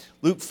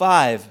Luke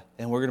 5,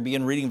 and we're going to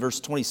begin reading verse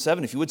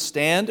 27. If you would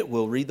stand,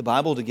 we'll read the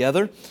Bible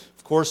together.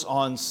 Of course,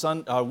 on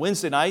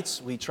Wednesday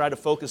nights, we try to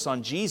focus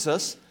on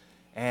Jesus,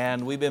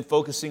 and we've been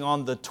focusing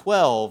on the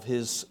 12,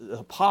 His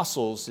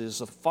apostles,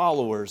 His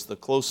followers, the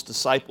close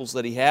disciples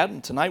that He had.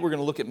 And tonight we're going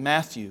to look at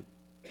Matthew.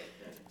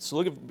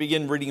 So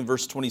begin reading in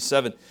verse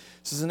 27. It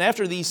says, "And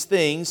after these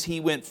things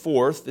He went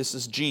forth," this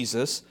is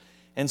Jesus,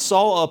 "and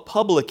saw a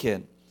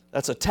publican,"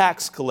 that's a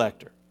tax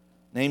collector,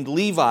 "named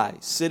Levi,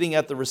 sitting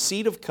at the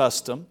receipt of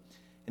custom.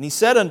 And He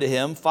said unto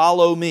him,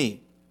 Follow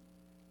me."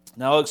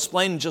 Now I'll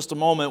explain in just a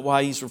moment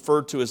why he's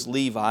referred to as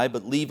Levi,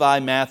 but Levi,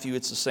 Matthew,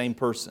 it's the same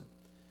person.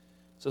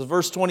 So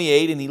verse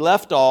 28, "And he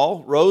left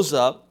all, rose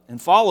up,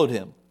 and followed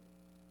him.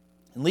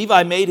 And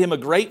Levi made him a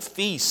great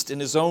feast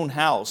in his own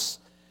house.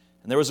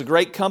 And there was a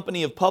great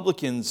company of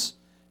publicans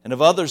and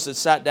of others that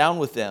sat down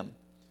with them.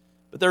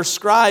 But their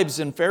scribes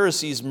and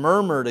Pharisees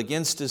murmured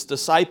against His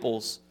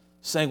disciples,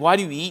 saying, Why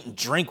do you eat and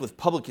drink with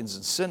publicans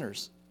and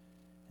sinners?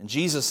 And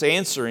Jesus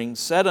answering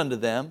said unto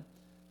them,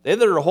 They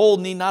that are whole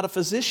need not a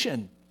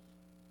physician,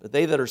 but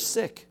they that are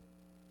sick.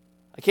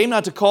 I came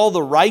not to call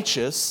the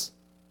righteous,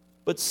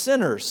 but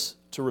sinners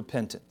to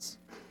repentance."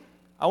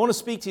 I want to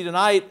speak to you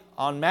tonight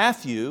on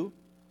Matthew,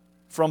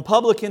 from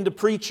publican to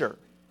preacher.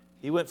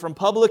 He went from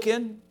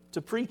publican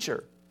to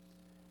preacher.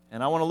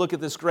 And I want to look at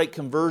this great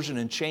conversion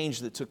and change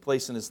that took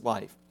place in his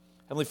life.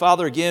 Heavenly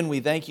Father, again, we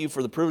thank You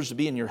for the privilege to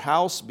be in Your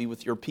house, be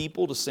with Your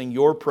people, to sing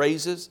Your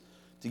praises,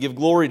 to give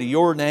glory to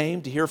Your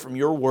name, to hear from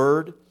Your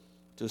word,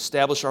 to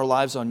establish our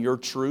lives on Your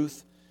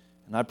truth.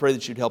 And I pray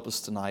that You'd help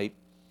us tonight.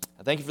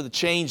 I thank You for the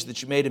change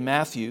that You made in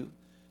Matthew,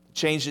 the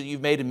change that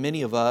You've made in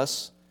many of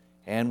us,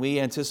 and we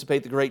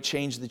anticipate the great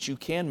change that You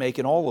can make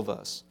in all of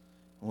us.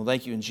 And we'll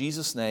thank You in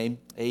Jesus' name.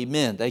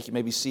 Amen. Thank you. You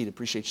may be seated.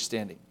 Appreciate you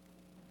standing.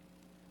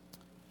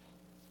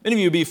 Many of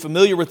you will be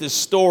familiar with this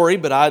story,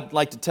 but I'd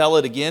like to tell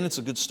it again. It's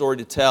a good story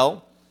to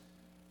tell.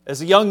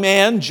 As a young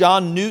man,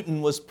 John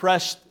Newton was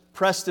pressed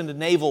into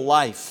naval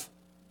life.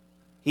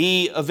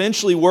 He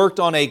eventually worked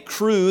on a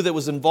crew that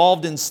was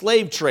involved in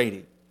slave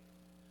trading.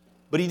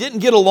 But he didn't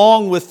get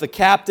along with the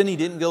captain. He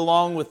didn't get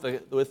along with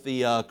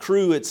the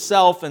crew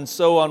itself. And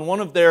so on one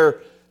of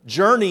their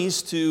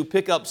journeys to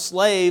pick up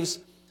slaves,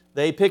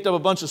 they picked up a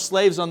bunch of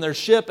slaves on their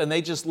ship and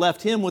they just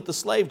left him with the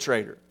slave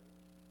trader.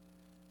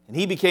 And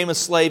he became a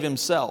slave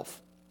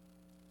himself.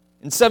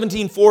 In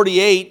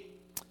 1748,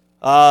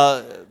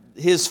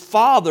 his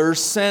father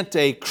sent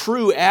a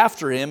crew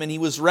after him and he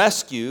was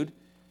rescued.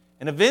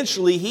 And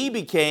eventually he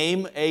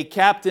became a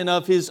captain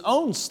of his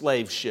own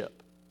slave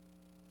ship.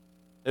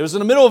 It was in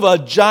the middle of a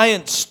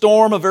giant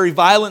storm, a very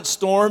violent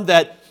storm,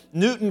 that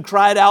Newton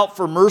cried out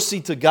for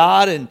mercy to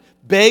God and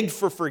begged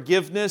for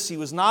forgiveness. He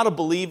was not a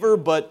believer,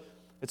 but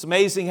it's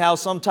amazing how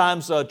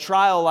sometimes a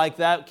trial like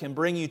that can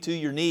bring you to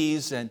your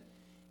knees. And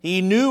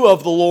he knew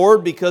of the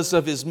Lord because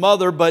of his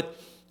mother, but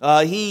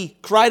he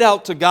cried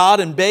out to God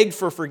and begged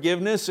for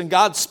forgiveness, and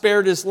God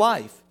spared his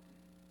life.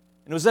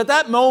 And it was at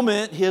that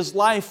moment his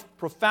life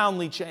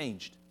profoundly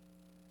changed.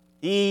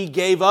 He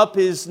gave up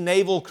his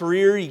naval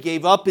career. He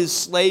gave up his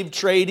slave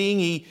trading.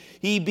 He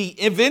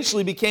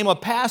eventually became a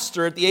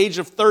pastor at the age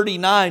of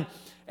 39,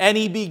 and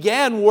he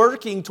began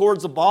working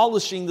towards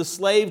abolishing the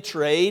slave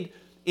trade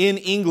in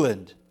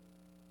England.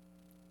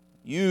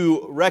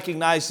 You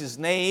recognize his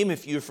name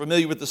if you're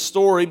familiar with the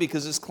story,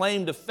 because his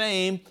claim to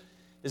fame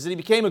is that he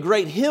became a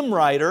great hymn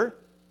writer,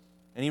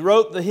 and he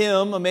wrote the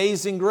hymn,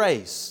 Amazing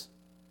Grace.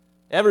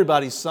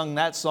 Everybody's sung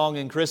that song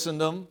in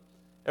Christendom.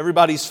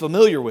 Everybody's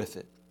familiar with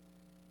it.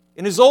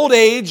 In his old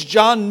age,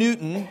 John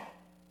Newton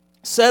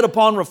said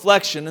upon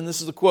reflection, and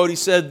this is a quote, he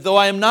said, "Though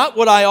I am not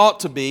what I ought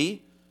to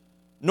be,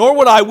 nor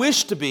what I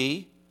wish to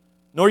be,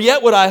 nor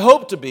yet what I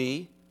hope to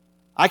be,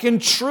 I can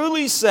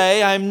truly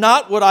say I am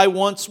not what I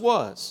once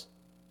was,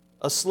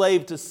 a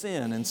slave to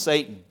sin and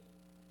Satan.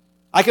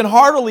 I can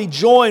heartily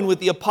join with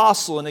the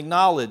apostle and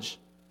acknowledge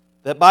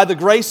that by the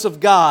grace of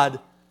God,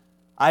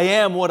 I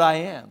am what I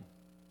am."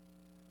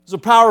 Those are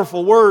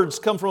powerful words,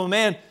 come from a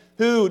man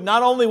who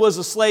not only was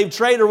a slave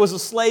trader, was a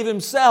slave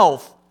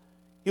himself.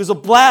 He was a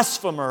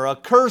blasphemer, a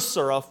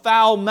curser, a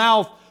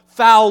foul-mouthed,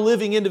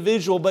 foul-living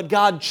individual, but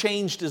God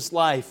changed his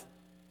life.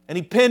 And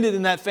he penned it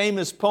in that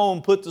famous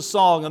poem, put to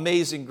song,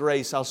 Amazing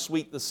Grace, how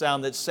sweet the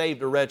sound that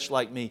saved a wretch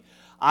like me.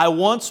 I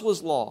once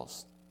was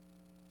lost,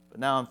 but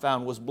now I'm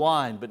found, was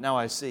blind, but now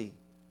I see.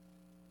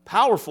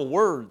 Powerful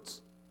words.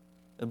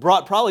 It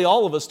brought probably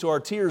all of us to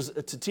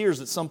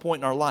tears at some point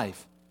in our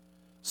life.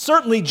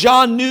 Certainly,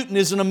 John Newton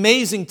is an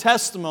amazing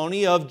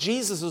testimony of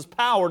Jesus'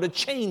 power to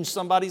change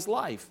somebody's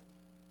life.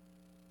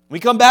 We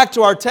come back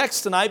to our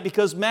text tonight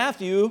because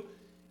Matthew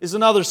is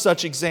another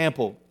such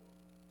example.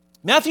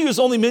 Matthew is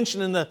only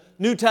mentioned in the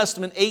New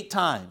Testament 8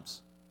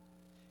 times.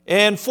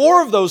 And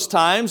 4 of those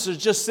times is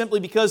just simply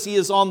because he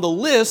is on the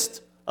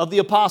list of the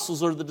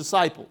apostles or the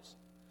disciples.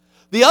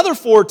 The other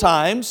 4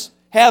 times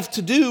have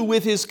to do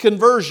with his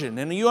conversion.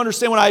 And you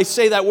understand when I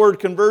say that word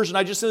conversion,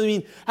 I just simply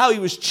mean how he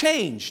was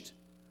changed.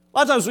 A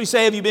lot of times we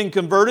say, have you been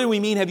converted? We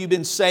mean, have you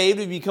been saved?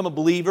 Have you become a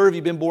believer? Have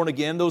you been born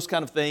again? Those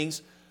kind of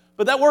things.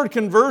 But that word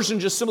conversion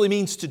just simply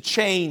means to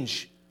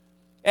change.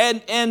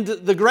 And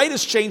the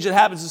greatest change that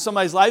happens in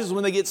somebody's life is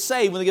when they get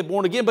saved, when they get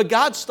born again. But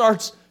God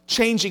starts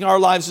changing our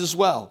lives as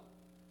well.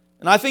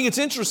 And I think it's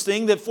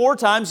interesting that 4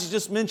 times he's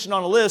just mentioned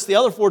on a list. The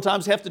other 4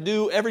 times have to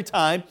do every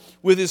time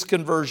with his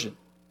conversion.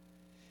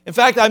 In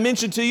fact, I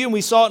mentioned to you, and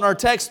we saw it in our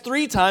text,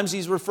 3 times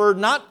he's referred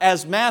not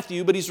as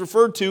Matthew, but he's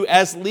referred to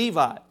as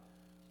Levi.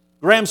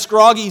 Graham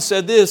Scroggie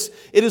said this,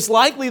 "It is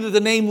likely that the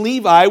name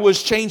Levi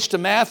was changed to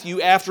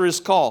Matthew after his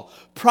call.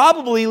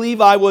 Probably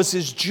Levi was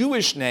his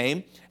Jewish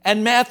name,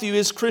 and Matthew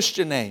his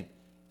Christian name.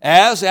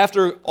 As,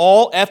 after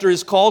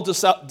his call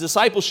to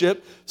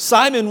discipleship,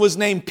 Simon was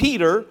named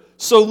Peter,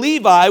 so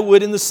Levi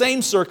would, in the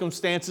same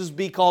circumstances,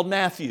 be called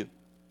Matthew."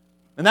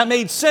 And that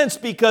made sense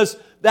because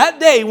that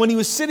day when he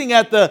was sitting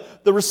at the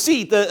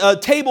receipt, the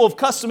table of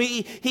custom,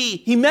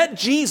 he met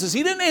Jesus.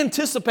 He didn't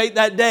anticipate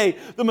that day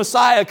the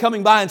Messiah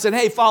coming by and said,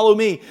 "Hey, follow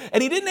me."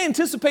 And he didn't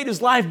anticipate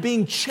his life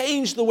being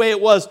changed the way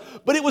it was,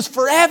 but it was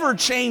forever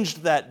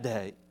changed that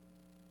day.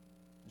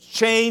 It's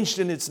changed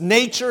in its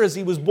nature as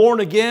he was born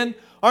again.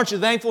 Aren't you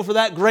thankful for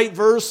that great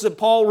verse that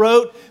Paul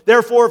wrote?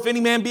 "Therefore, if any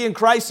man be in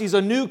Christ, he's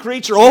a new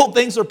creature. Old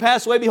things are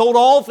passed away. Behold,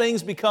 all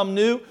things become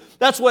new."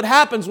 That's what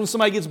happens when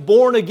somebody gets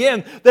born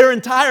again. Their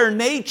entire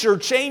nature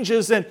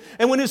changes. And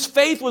when his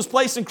faith was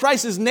placed in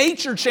Christ, his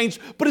nature changed.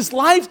 But his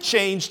life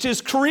changed. His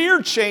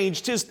career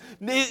changed.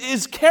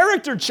 His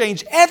character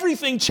changed.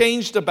 Everything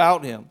changed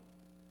about him.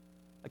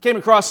 I came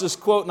across this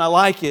quote and I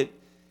like it.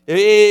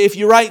 If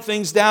you write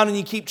things down and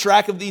you keep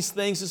track of these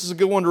things, this is a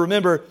good one to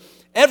remember.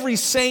 Every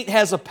saint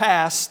has a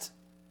past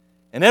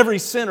and every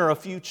sinner a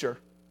future.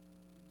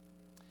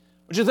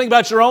 What do you think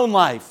about your own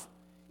life?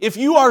 If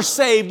you are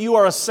saved, you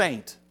are a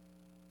saint.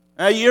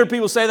 Now, you hear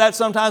people say that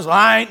sometimes, "Well,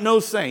 I ain't no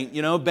saint,"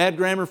 bad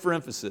grammar for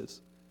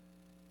emphasis.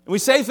 And we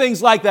say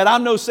things like that,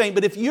 "I'm no saint,"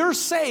 but if you're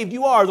saved,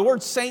 you are. The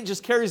word saint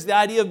just carries the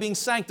idea of being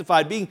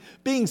sanctified,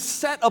 being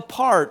set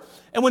apart.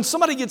 And when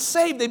somebody gets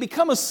saved, they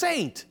become a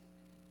saint.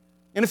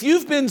 And if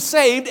you've been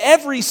saved,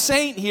 every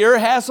saint here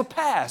has a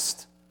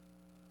past.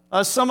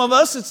 Some of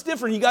us, it's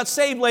different. You got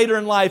saved later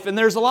in life, and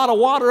there's a lot of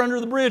water under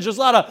the bridge. There's a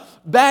lot of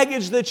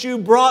baggage that you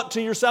brought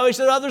to your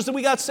salvation. Others that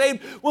we got saved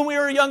when we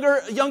were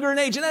younger in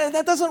age. And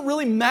that doesn't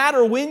really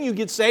matter when you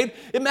get saved.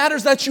 It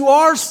matters that you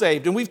are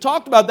saved. And we've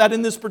talked about that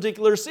in this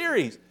particular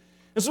series.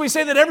 And so we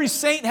say that every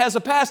saint has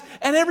a past,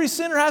 and every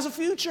sinner has a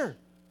future.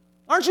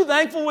 Aren't you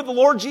thankful with the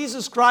Lord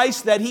Jesus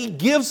Christ that He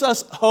gives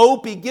us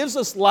hope, He gives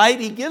us light,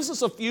 He gives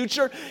us a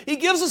future, He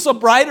gives us a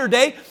brighter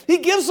day, He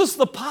gives us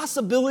the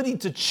possibility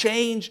to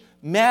change.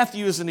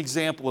 Matthew is an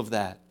example of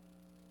that.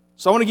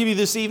 So I want to give you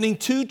this evening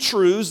 2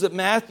 truths that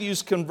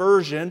Matthew's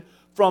conversion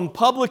from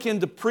publican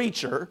to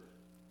preacher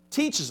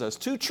teaches us.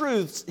 2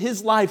 truths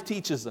his life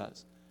teaches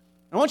us.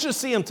 I want you to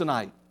see them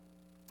tonight.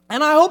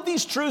 And I hope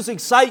these truths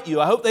excite you.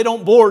 I hope they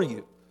don't bore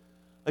you.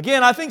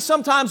 Again, I think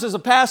sometimes as a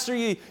pastor,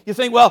 you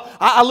think, well,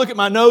 I look at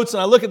my notes and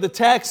I look at the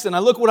text and I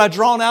look what I've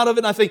drawn out of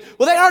it and I think,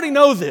 well, they already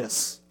know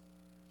this.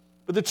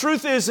 But the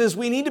truth is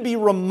we need to be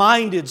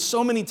reminded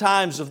so many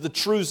times of the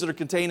truths that are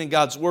contained in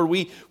God's Word.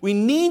 We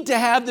need to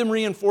have them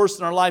reinforced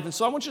in our life. And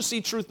so I want you to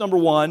see truth number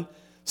 1.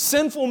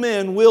 Sinful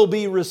men will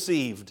be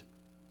received.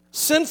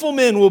 Sinful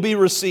men will be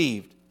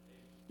received.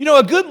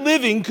 A good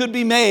living could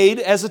be made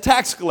as a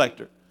tax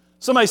collector.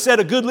 Somebody said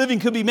a good living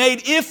could be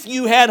made if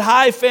you had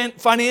high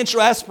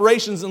financial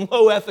aspirations and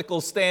low ethical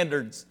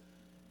standards.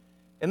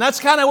 And that's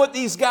kind of what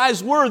these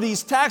guys were,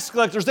 these tax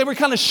collectors. They were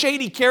kind of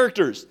shady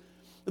characters.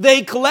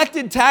 They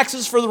collected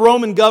taxes for the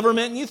Roman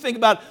government. And you think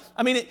about,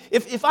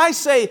 if I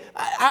say,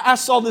 I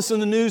saw this in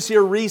the news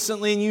here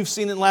recently, and you've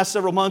seen it in the last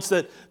several months,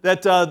 that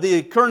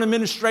the current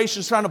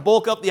administration is trying to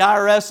bulk up the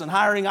IRS and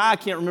hiring, I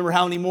can't remember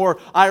how many more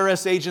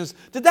IRS agents.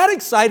 Did that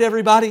excite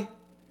everybody?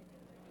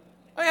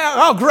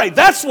 Oh, great,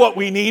 that's what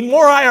we need,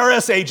 more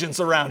IRS agents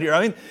around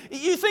here.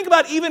 You think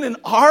about even in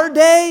our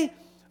day,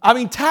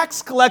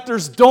 tax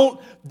collectors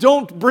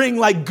don't bring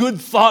like good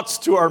thoughts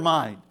to our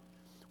mind.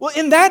 Well,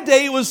 in that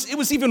day, it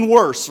was even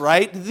worse,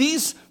 right?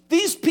 These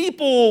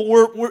people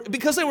were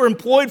because they were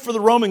employed for the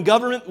Roman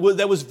government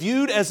that was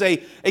viewed as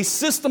a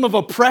system of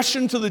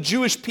oppression to the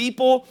Jewish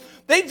people.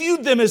 They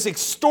viewed them as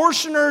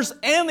extortioners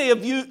and they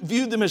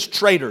viewed them as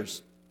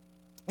traitors.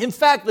 In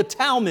fact, the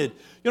Talmud,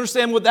 you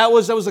understand what that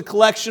was? That was a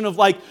collection of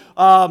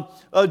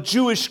a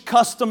Jewish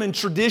custom and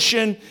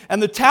tradition.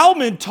 And the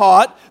Talmud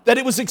taught that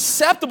it was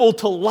acceptable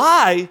to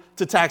lie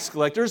to tax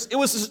collectors. It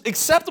was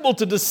acceptable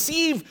to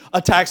deceive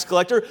a tax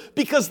collector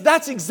because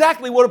that's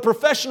exactly what a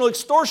professional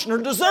extortioner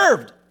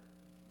deserved.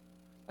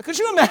 Could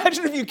you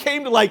imagine if you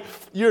came to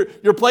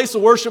your place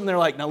of worship and they're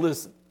like, now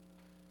listen,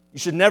 you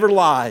should never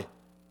lie.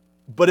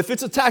 But if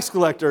it's a tax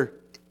collector,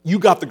 you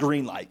got the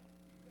green light.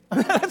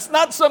 That's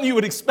not something you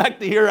would expect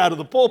to hear out of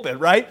the pulpit,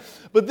 right?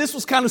 But this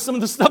was kind of some of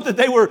the stuff that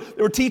they were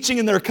teaching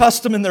in their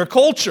custom and their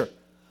culture.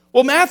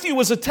 Well, Matthew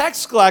was a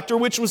tax collector,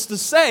 which was to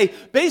say,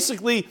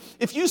 basically,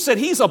 if you said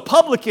he's a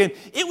publican,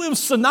 it was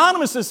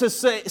synonymous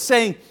as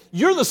saying,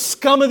 you're the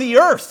scum of the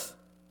earth.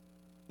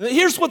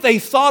 Here's what they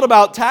thought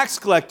about tax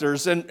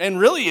collectors, and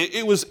really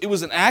it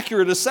was an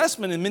accurate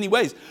assessment in many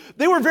ways.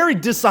 They were very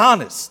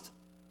dishonest.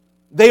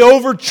 They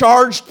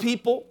overcharged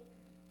people.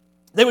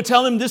 They would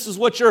tell them this is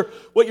what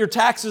your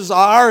taxes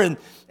are, and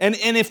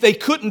if they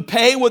couldn't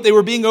pay what they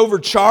were being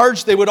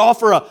overcharged, they would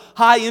offer a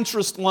high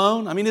interest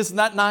loan. I mean, isn't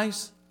that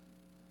nice?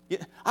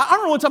 I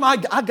remember one time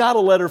I got a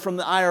letter from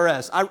the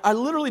IRS. I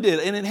literally did,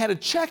 and it had a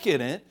check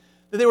in it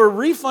that they were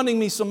refunding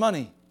me some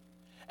money.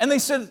 And they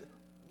said,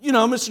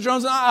 Mr.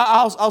 Jones,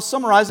 I'll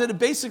summarize it. It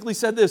basically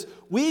said this: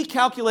 we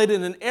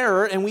calculated an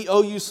error and we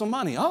owe you some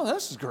money. Oh,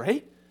 this is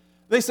great.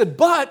 They said,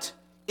 but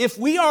if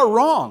we are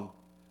wrong,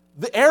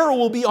 the error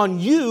will be on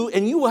you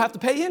and you will have to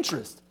pay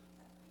interest.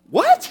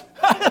 What?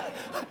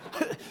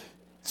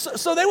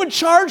 So they would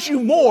charge you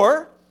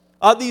more.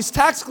 These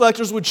tax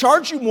collectors would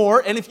charge you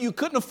more, and if you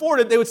couldn't afford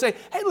it, they would say,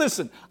 hey,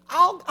 listen,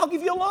 I'll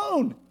give you a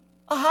loan,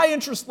 a high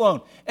interest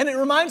loan. And it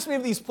reminds me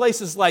of these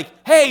places like,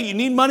 hey, you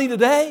need money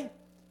today?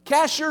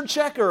 Cash your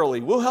check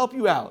early. We'll help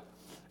you out.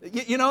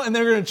 And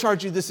they're going to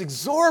charge you this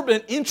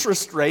exorbitant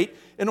interest rate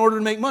in order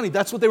to make money.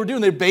 That's what they were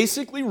doing. They're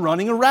basically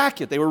running a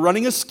racket. They were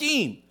running a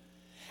scheme.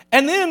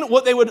 And then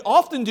what they would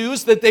often do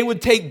is that they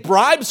would take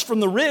bribes from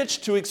the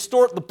rich to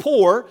extort the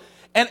poor.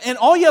 And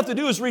all you have to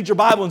do is read your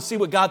Bible and see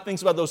what God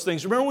thinks about those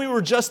things. Remember we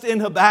were just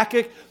in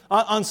Habakkuk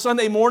on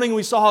Sunday morning.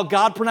 We saw how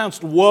God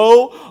pronounced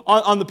woe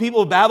on the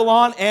people of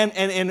Babylon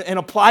and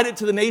applied it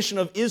to the nation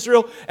of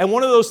Israel. And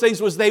one of those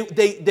things was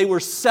they were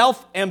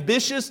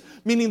self-ambitious,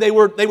 meaning they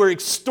were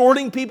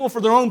extorting people for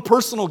their own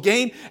personal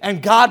gain.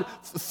 And God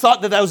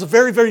thought that was a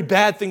very, very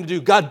bad thing to do.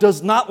 God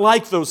does not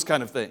like those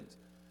kind of things.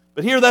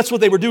 But here that's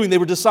what they were doing. They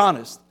were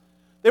dishonest.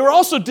 They were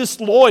also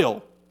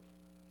disloyal.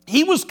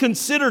 He was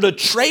considered a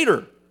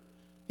traitor.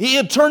 He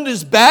had turned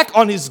his back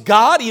on his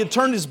God. He had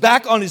turned his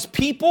back on his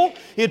people.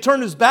 He had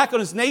turned his back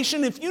on his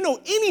nation. If you know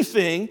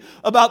anything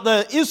about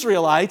the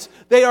Israelites,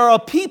 they are a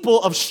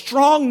people of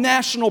strong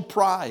national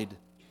pride.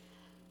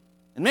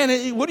 And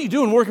man, what are you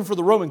doing working for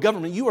the Roman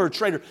government? You are a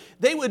traitor.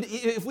 They would,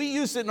 if we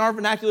used it in our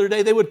vernacular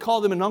today, they would call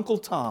them an Uncle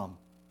Tom.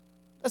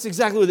 That's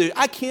exactly what they did.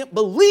 I can't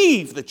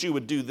believe that you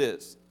would do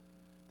this.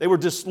 They were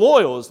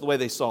disloyal is the way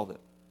they saw them.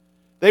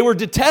 They were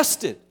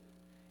detested.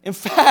 In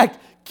fact,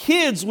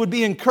 kids would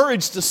be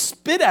encouraged to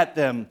spit at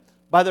them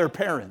by their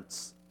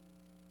parents.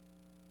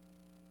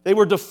 They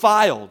were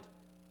defiled.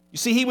 You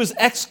see, he was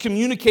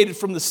excommunicated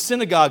from the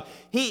synagogue.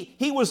 He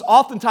was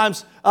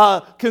oftentimes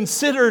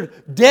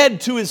considered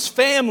dead to his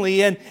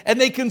family, and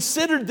they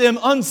considered them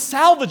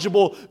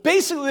unsalvageable.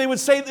 Basically, they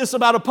would say this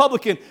about a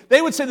publican.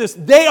 They would say this: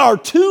 they are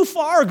too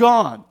far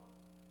gone.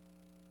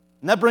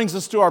 And that brings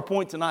us to our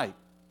point tonight.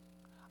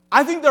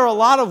 I think there are a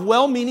lot of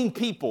well-meaning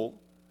people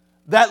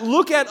that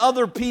look at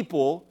other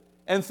people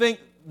and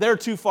think they're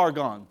too far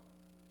gone.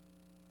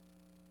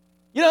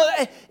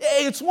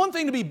 It's one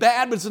thing to be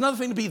bad, but it's another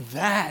thing to be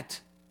that.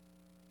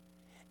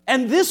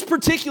 And this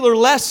particular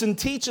lesson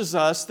teaches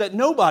us that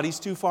nobody's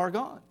too far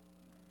gone.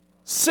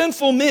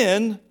 Sinful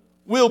men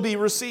will be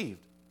received.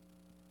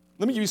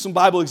 Let me give you some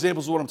Bible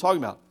examples of what I'm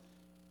talking about.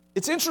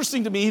 It's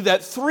interesting to me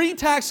that 3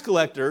 tax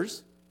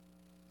collectors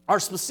are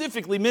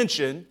specifically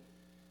mentioned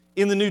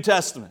in the New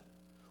Testament.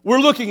 We're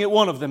looking at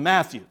one of them,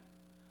 Matthew.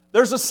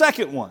 There's a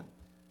second one.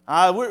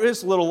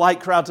 It's a little light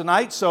crowd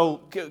tonight,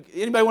 so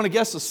anybody want to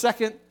guess the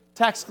second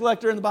tax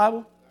collector in the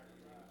Bible?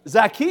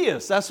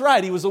 Zacchaeus, that's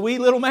right. He was a wee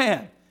little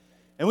man.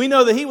 And we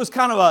know that he was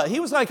kind of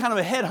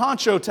a head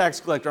honcho tax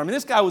collector. I mean,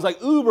 this guy was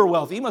like uber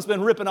wealthy. He must have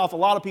been ripping off a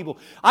lot of people.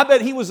 I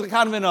bet he was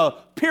kind of in a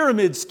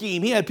pyramid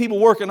scheme. He had people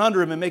working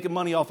under him and making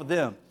money off of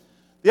them.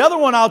 The other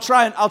one, I'll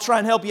try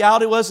and help you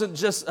out. It wasn't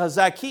just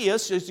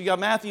Zacchaeus. You got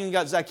Matthew and you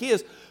got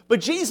Zacchaeus.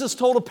 But Jesus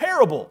told a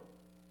parable.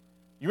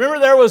 You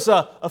remember there was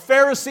a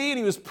Pharisee and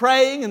he was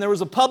praying, and there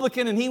was a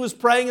publican and he was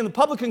praying, and the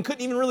publican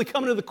couldn't even really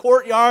come into the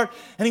courtyard,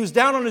 and he was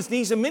down on his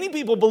knees. And many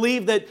people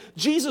believe that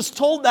Jesus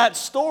told that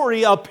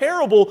story, a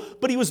parable,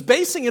 but he was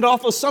basing it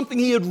off of something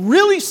he had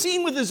really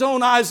seen with his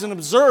own eyes and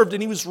observed,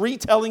 and he was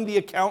retelling the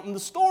account in the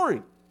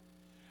story.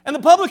 And the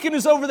publican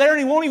is over there and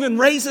he won't even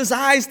raise his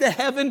eyes to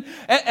heaven.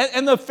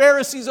 And the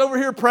Pharisee's over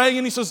here praying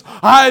and he says,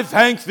 I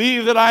thank thee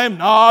that I am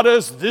not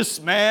as this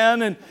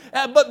man.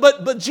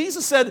 But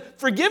Jesus said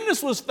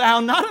forgiveness was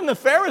found not in the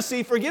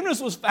Pharisee,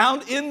 forgiveness was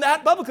found in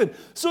that publican.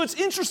 So it's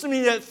interesting to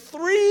me that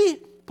 3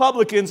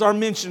 publicans are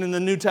mentioned in the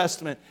New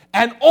Testament,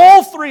 and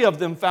all 3 of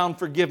them found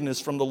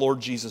forgiveness from the Lord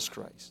Jesus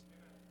Christ.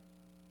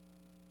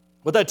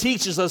 What that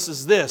teaches us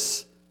is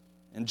this,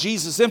 and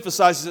Jesus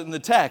emphasizes it in the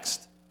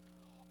text: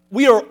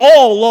 we are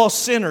all lost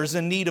sinners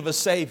in need of a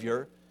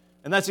Savior,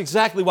 and that's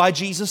exactly why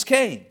Jesus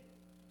came.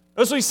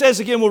 That's what he says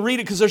again. We'll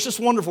read it because there's just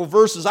wonderful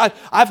verses. I've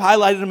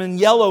highlighted them in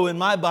yellow in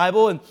my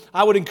Bible, and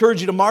I would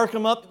encourage you to mark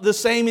them up the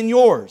same in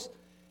yours.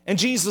 And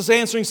Jesus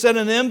answering said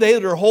unto them, they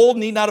that are whole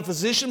need not a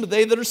physician, but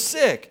they that are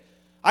sick.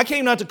 I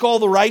came not to call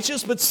the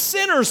righteous, but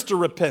sinners to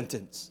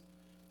repentance.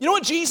 You know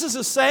what Jesus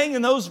is saying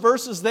in those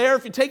verses there?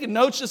 If you're taking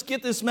notes, just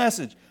get this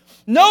message.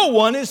 No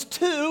one is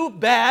too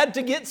bad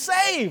to get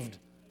saved.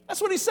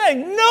 That's what he's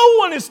saying. No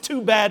one is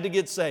too bad to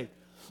get saved.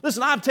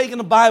 Listen, I've taken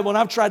the Bible and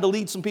I've tried to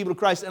lead some people to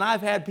Christ, and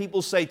I've had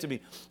people say to me,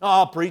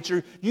 "Oh,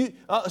 preacher,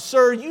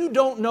 sir, you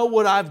don't know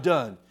what I've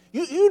done.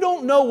 You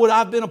don't know what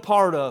I've been a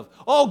part of.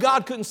 Oh,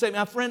 God couldn't save me."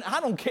 My friend, I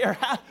don't care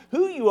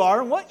who you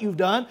are and what you've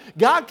done.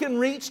 God can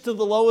reach to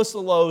the lowest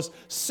of lows.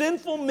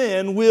 Sinful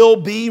men will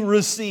be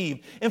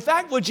received. In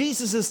fact, what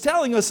Jesus is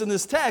telling us in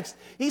this text,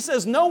 He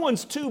says no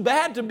one's too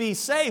bad to be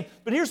saved.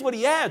 But here's what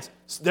He adds.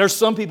 There's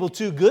some people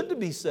too good to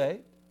be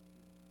saved.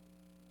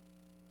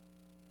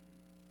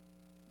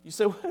 You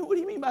say, what do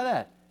you mean by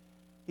that?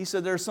 He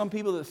said there are some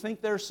people that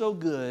think they're so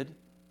good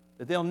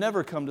that they'll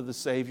never come to the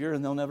Savior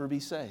and they'll never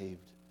be saved.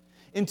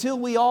 Until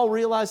we all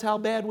realize how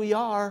bad we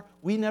are,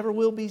 we never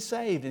will be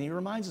saved. And He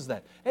reminds us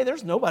that. Hey,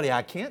 there's nobody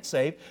I can't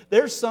save.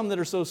 There's some that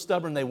are so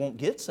stubborn they won't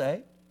get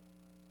saved.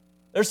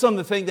 There's some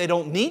that think they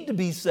don't need to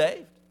be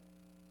saved.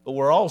 But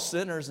we're all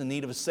sinners in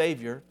need of a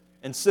Savior,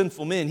 and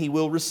sinful men He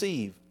will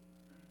receive.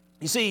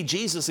 You see,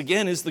 Jesus,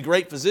 again, is the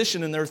great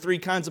physician, and there are three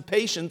kinds of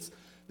patients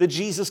that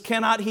Jesus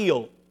cannot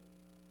heal.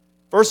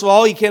 First of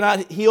all, He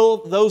cannot heal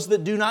those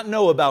that do not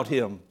know about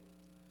Him.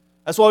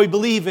 That's why we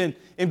believe in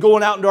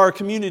going out into our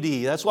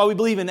community. That's why we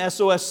believe in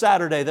SOS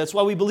Saturday. That's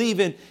why we believe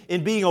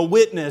in being a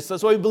witness.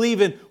 That's why we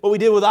believe in what we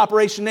did with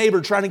Operation Neighbor,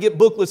 trying to get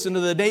booklets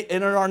into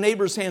our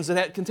neighbors' hands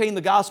that contain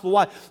the gospel.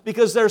 Why?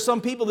 Because there are some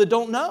people that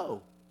don't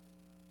know.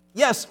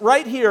 Yes,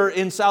 right here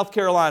in South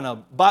Carolina,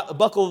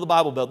 buckle of the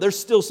Bible Belt, there's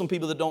still some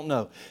people that don't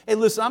know. Hey,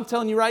 listen, I'm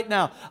telling you right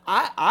now,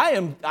 I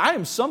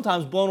am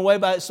sometimes blown away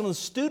by some of the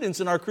students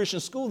in our Christian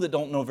school that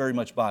don't know very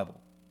much Bible.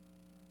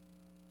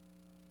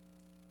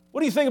 What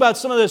do you think about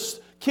some of the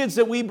kids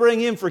that we bring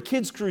in for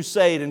Kids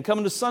Crusade and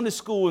coming to Sunday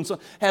school and so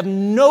have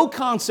no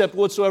concept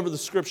whatsoever of the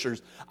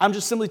Scriptures? I'm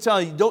just simply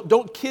telling you,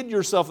 don't kid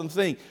yourself and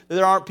think that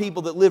there aren't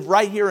people that live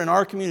right here in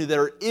our community that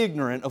are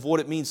ignorant of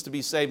what it means to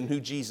be saved and who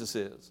Jesus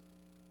is.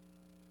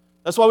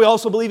 That's why we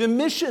also believe in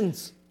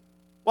missions.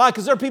 Why?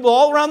 Because there are people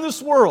all around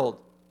this world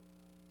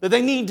that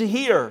they need to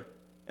hear.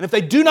 And if they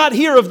do not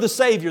hear of the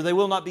Savior, they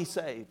will not be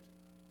saved.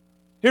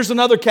 Here's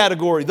another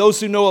category,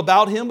 those who know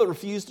about Him but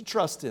refuse to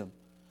trust Him.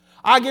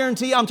 I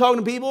guarantee you, I'm talking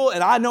to people,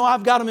 and I know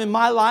I've got them in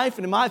my life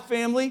and in my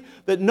family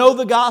that know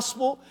the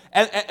gospel,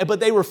 but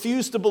they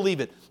refuse to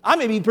believe it. I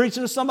may be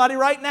preaching to somebody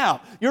right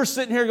now. You're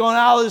sitting here going,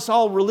 "Oh, this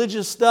all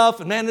religious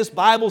stuff, and man, this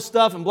Bible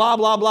stuff, and blah,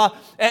 blah, blah."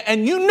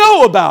 And you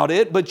know about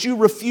it, but you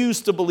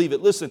refuse to believe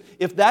it. Listen,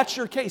 if that's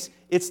your case,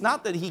 it's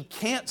not that He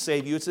can't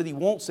save you, it's that He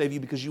won't save you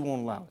because you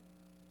won't allow it.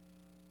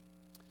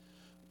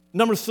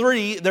 Number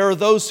three, there are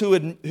those who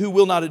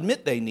will not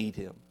admit they need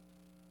Him.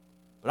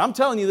 But I'm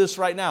telling you this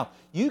right now.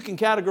 You can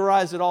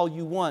categorize it all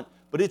you want,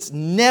 but it's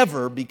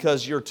never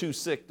because you're too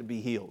sick to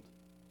be healed.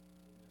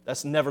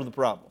 That's never the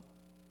problem.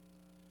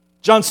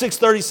 John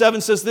 6:37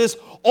 says this,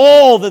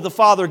 "All that the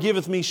Father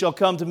giveth me shall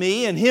come to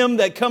me, and him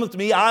that cometh to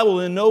me I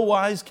will in no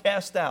wise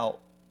cast out."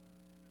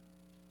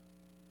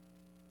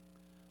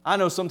 I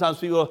know sometimes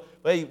people,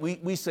 hey,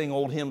 we sing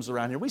old hymns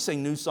around here. We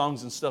sing new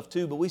songs and stuff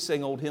too, but we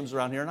sing old hymns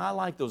around here, and I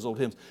like those old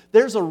hymns.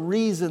 There's a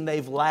reason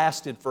they've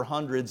lasted for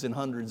hundreds and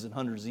hundreds and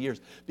hundreds of years,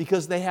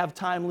 because they have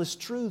timeless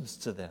truths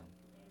to them.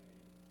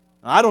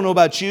 Now, I don't know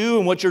about you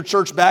and what your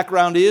church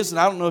background is, and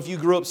I don't know if you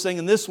grew up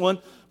singing this one,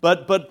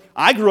 but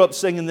I grew up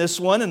singing this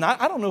one, and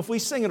I don't know if we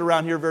sing it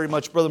around here very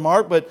much, Brother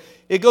Mark, but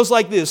it goes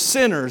like this: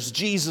 "Sinners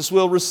Jesus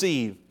will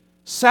receive.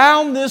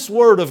 Sound this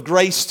word of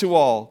grace to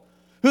all.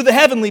 Who the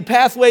heavenly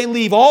pathway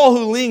leave, all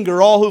who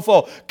linger, all who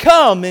fall.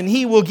 Come, and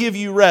He will give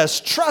you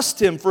rest.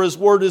 Trust Him, for His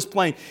word is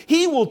plain.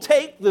 He will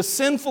take the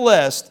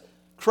sinfulest.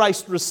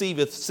 Christ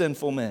receiveth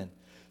sinful men.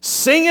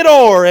 Sing it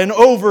o'er and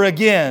over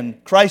again.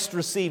 Christ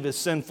receiveth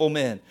sinful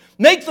men.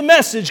 Make the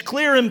message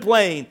clear and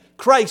plain.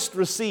 Christ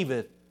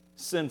receiveth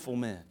sinful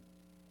men."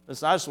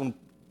 Listen, I just want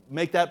to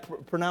make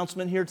that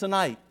pronouncement here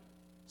tonight.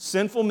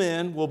 Sinful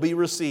men will be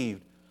received.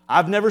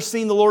 I've never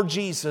seen the Lord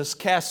Jesus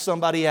cast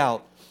somebody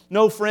out.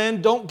 No,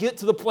 friend, don't get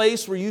to the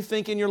place where you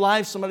think in your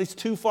life somebody's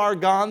too far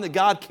gone, that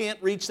God can't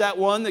reach that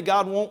one, that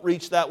God won't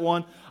reach that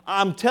one.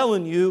 I'm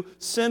telling you,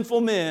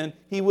 sinful men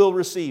He will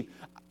receive.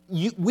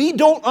 We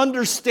don't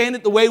understand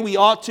it the way we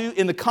ought to.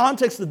 In the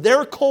context of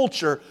their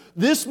culture,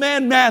 this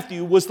man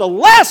Matthew was the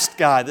last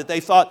guy that they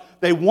thought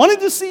they wanted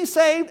to see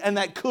saved and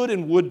that could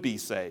and would be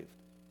saved.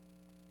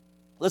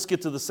 Let's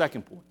get to the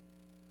second point.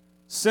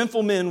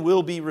 Sinful men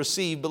will be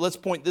received, but let's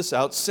point this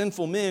out.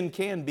 Sinful men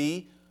can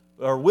be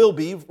or will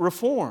be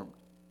reformed.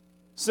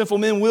 Sinful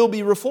men will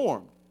be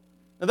reformed.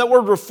 Now that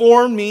word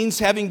reformed means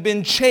having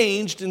been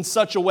changed in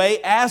such a way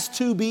as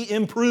to be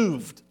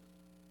improved.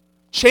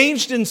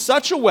 Changed in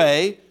such a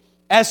way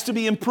as to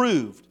be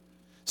improved.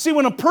 See,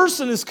 when a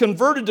person is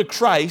converted to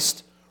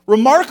Christ,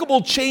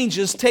 remarkable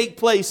changes take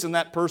place in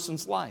that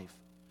person's life.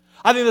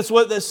 I think that's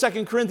what the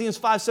 2 Corinthians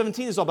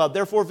 5:17 is all about.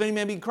 Therefore, if any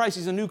man be in Christ,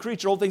 he's a new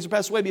creature. Old things are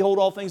passed away. Behold,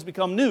 all things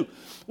become new.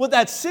 What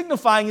that's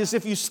signifying is,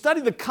 if you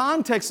study the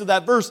context of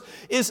that verse,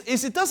 is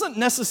it doesn't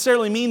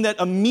necessarily mean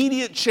that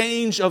immediate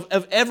change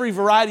of every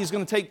variety is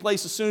going to take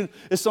place as soon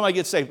as somebody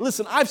gets saved.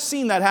 Listen, I've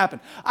seen that happen.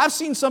 I've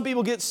seen some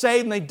people get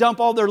saved and they dump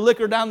all their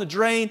liquor down the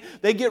drain.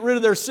 They get rid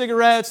of their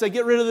cigarettes. They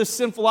get rid of this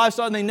sinful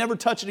lifestyle and they never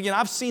touch it again.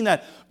 I've seen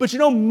that. But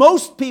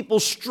most people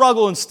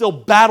struggle and still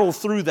battle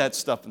through that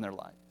stuff in their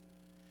life.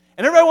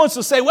 And everybody wants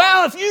to say,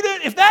 well, if you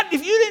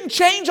didn't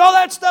change all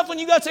that stuff when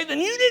you got saved, then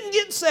you didn't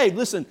get saved.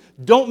 Listen,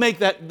 don't make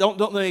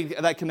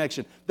that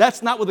connection.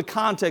 That's not what the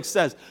context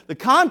says. The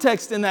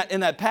context in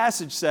that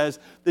passage says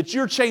that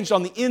you're changed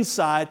on the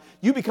inside.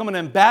 You become an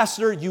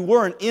ambassador. You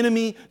were an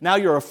enemy. Now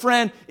you're a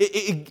friend.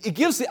 It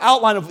gives the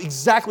outline of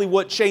exactly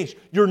what changed.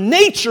 Your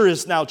nature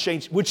is now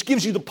changed, which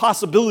gives you the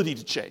possibility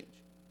to change.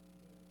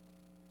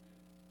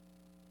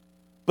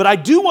 But I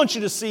do want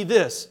you to see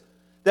this,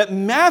 that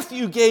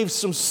Matthew gave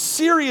some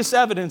serious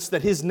evidence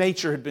that his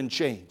nature had been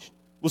changed.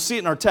 We'll see it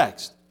in our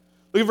text.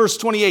 Look at verse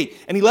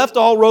 28. And he left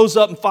all, rose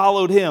up, and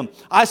followed him.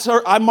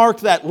 I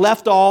marked that,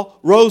 left all,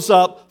 rose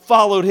up,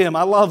 followed him.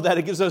 I love that.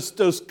 It gives us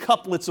those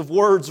couplets of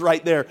words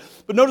right there.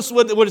 But notice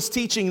what it's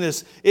teaching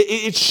this.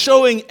 It's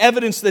showing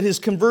evidence that his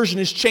conversion,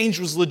 his change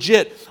was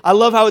legit. I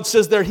love how it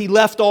says there, he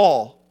left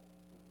all.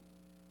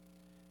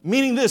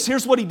 Meaning this,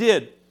 here's what he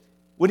did.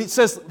 When it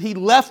says he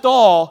left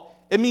all,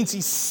 it means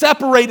he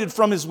separated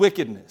from his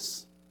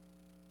wickedness.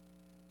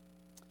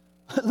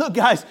 Look,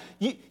 guys,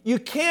 you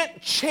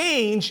can't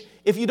change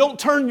if you don't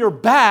turn your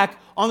back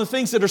on the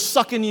things that are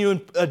sucking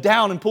you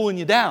down and pulling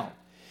you down.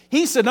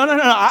 He said, no,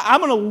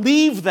 I'm going to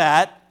leave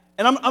that,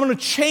 and I'm going to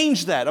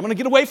change that. I'm going to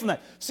get away from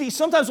that. See,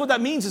 sometimes what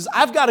that means is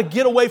I've got to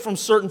get away from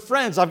certain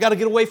friends. I've got to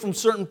get away from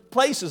certain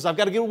places. I've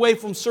got to get away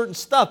from certain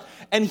stuff.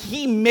 And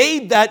he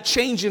made that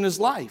change in his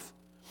life.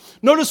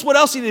 Notice what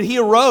else he did. He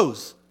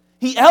arose.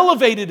 He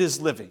elevated his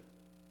living.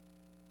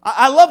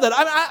 I love that.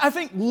 I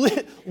think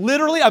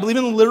literally, I believe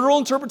in the literal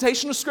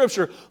interpretation of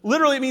Scripture.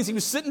 Literally, it means he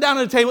was sitting down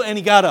at a table and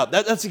he got up.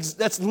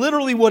 That's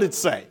literally what it's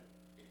saying.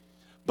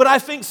 But I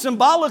think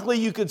symbolically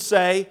you could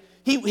say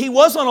he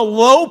was on a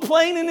low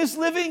plane in his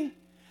living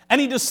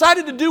and he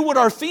decided to do what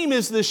our theme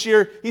is this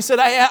year. He said,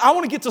 I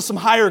want to get to some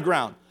higher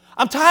ground.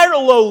 I'm tired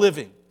of low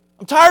living.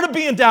 I'm tired of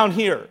being down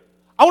here.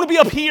 I want to be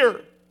up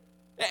here.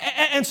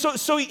 And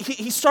so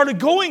he started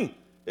going.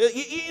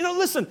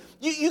 Listen,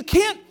 you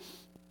can't.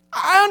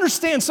 I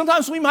understand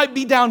sometimes we might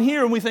be down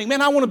here and we think, man,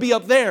 I want to be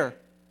up there.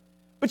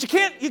 But you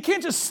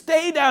can't just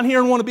stay down here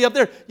and want to be up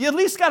there. You at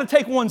least got to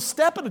take one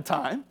step at a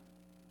time.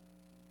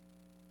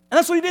 And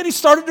that's what he did. He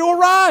started to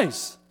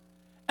arise.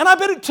 And I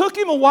bet it took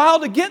him a while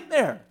to get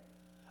there.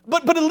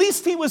 But at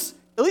least he was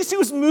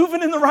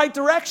moving in the right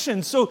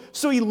direction. So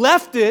he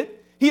left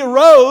it, he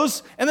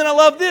arose, and then I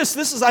love this.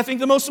 This is, I think,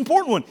 the most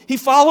important one. He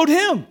followed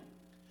him.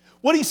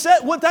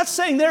 What that's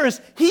saying there is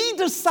he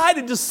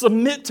decided to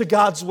submit to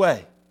God's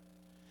way.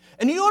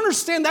 And you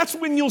understand that's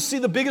when you'll see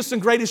the biggest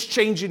and greatest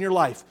change in your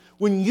life.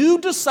 When you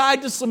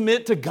decide to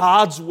submit to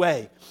God's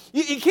way.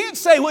 You can't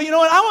say, well, you know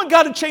what, I want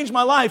God to change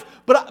my life,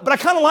 but I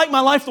kind of like my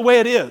life the way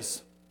it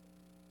is.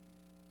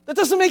 That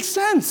doesn't make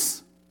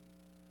sense.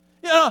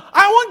 I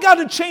want God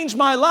to change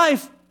my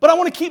life, but I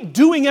want to keep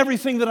doing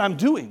everything that I'm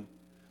doing.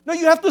 No,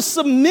 you have to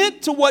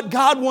submit to what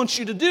God wants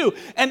you to do.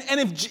 And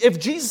if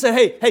Jesus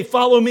said, hey,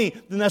 follow me,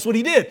 then that's what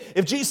he did.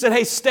 If Jesus said,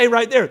 hey, stay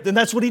right there, then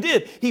that's what he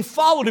did. He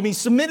followed him. He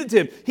submitted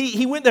to him.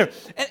 He went there.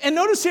 And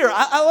notice here,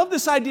 I love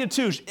this idea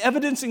too,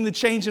 evidencing the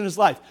change in his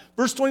life.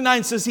 Verse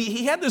 29 says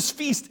he had this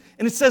feast,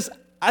 and it says,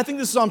 I think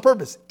this is on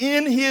purpose,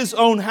 in his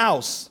own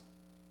house.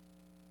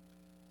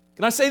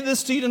 Can I say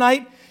this to you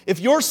tonight? If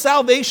your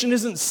salvation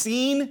isn't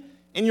seen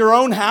in your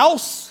own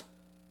house,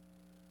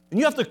 then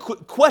you have to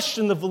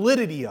question the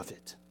validity of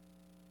it.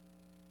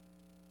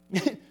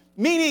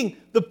 Meaning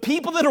the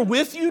people that are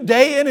with you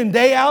day in and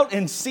day out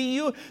and see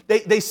you,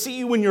 they see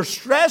you when you're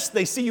stressed,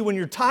 they see you when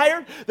you're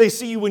tired, they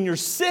see you when you're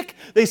sick,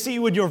 they see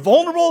you when you're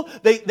vulnerable,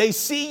 they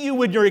see you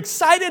when you're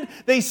excited,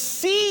 they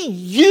see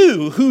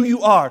you who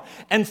you are.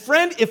 And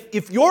friend,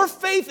 if your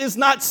faith is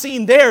not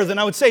seen there, then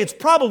I would say it's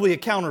probably a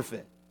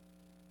counterfeit.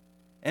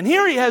 And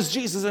here he has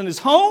Jesus in his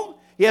home,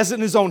 he has it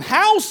in his own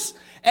house,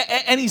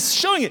 and he's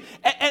showing it.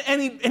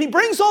 And he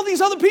brings all these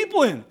other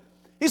people in.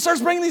 He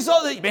starts bringing these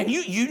other, man,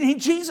 you need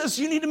Jesus.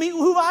 You need to meet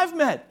who I've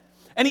met.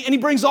 And he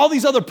brings all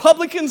these other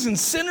publicans and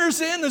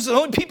sinners in. There's the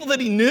only people that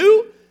he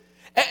knew.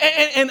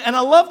 And I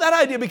love that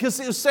idea because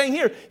it was saying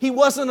here, he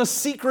wasn't a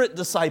secret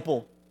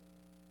disciple.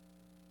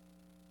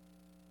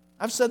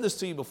 I've said this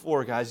to you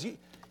before, guys.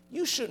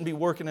 You shouldn't be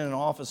working in an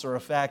office or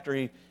a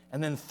factory,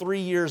 and then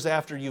 3 years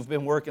after you've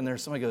been working there,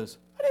 somebody goes,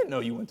 I didn't know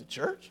you went to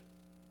church.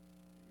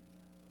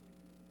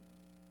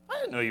 I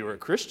didn't know you were a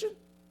Christian.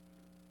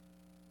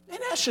 Man,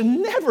 that should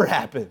never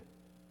happen.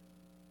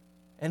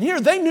 And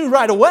here they knew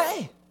right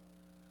away.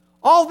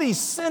 All these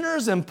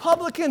sinners and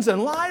publicans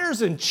and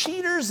liars and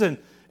cheaters and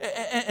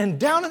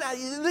down and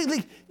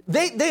out.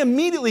 They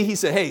immediately, he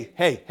said,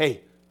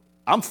 hey,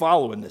 I'm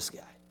following this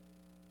guy.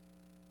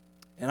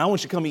 And I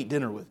want you to come eat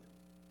dinner with me.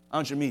 I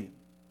want you to meet him.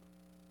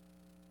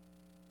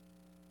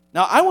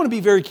 Now, I want to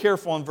be very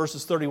careful on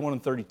verses 31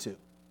 and 32.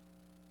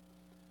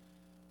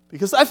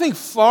 Because I think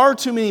far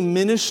too many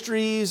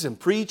ministries and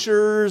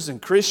preachers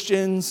and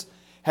Christians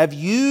have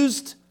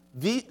used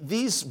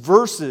these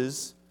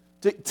verses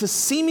to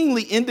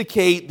seemingly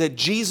indicate that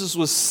Jesus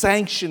was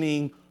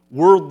sanctioning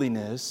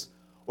worldliness,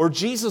 or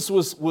Jesus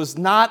was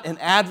not an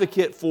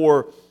advocate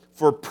for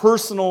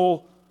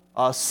personal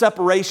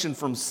separation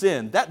from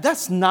sin.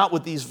 That's not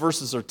what these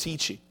verses are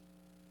teaching.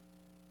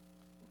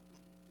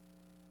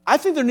 I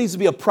think there needs to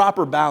be a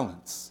proper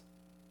balance.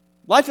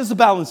 Life is a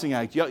balancing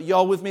act.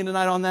 Y'all with me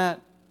tonight on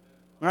that?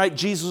 All right,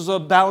 Jesus was a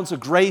balance of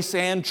grace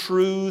and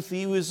truth.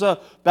 He was a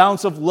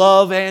balance of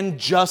love and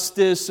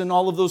justice and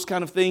all of those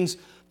kind of things.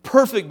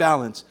 Perfect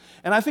balance.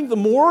 And I think the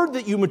more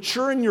that you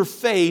mature in your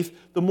faith,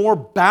 the more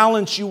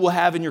balance you will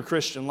have in your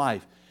Christian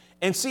life.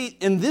 And see,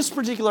 in this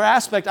particular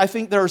aspect, I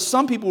think there are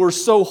some people who are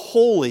so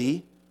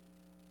holy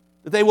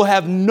that they will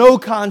have no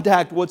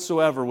contact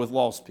whatsoever with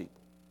lost people.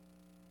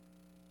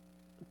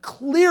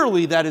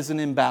 Clearly, that is an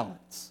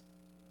imbalance.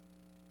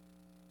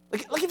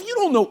 Like if you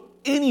don't know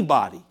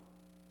anybody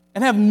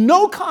and have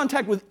no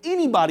contact with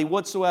anybody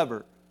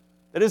whatsoever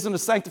that isn't a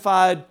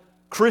sanctified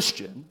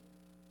Christian,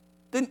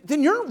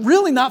 then you're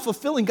really not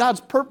fulfilling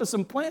God's purpose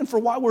and plan for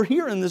why we're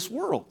here in this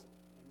world.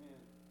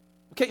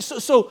 Okay,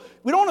 so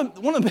we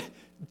don't want to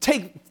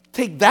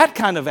take that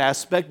kind of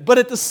aspect, but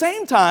at the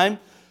same time,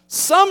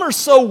 some are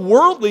so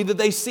worldly that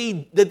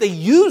they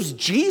use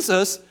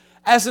Jesus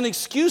as an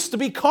excuse to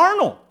be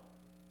carnal.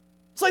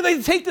 It's like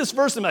they take this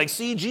verse and be like,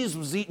 see, Jesus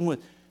was eating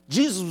with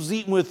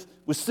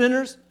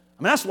sinners.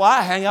 I mean, that's why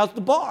I hang out at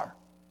the bar.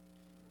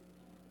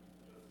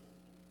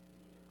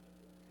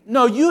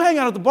 No, you hang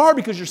out at the bar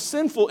because you're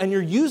sinful and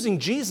you're using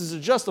Jesus to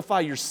justify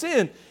your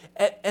sin.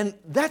 And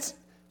that's,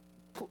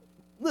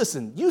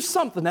 listen, use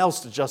something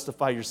else to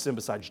justify your sin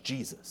besides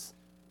Jesus.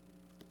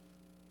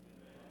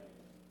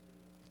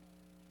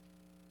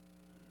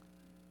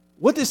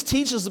 What this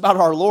teaches about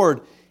our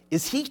Lord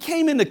is He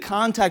came into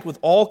contact with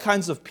all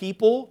kinds of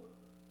people,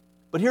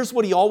 but here's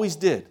what He always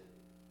did.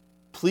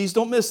 Please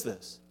don't miss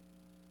this.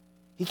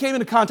 He came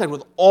into contact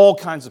with all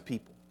kinds of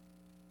people.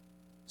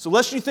 So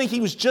lest you think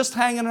He was just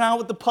hanging out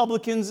with the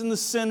publicans and the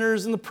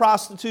sinners and the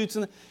prostitutes,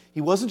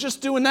 He wasn't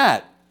just doing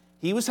that.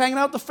 He was hanging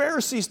out with the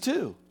Pharisees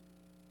too.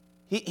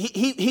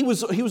 He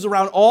was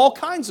around all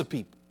kinds of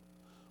people.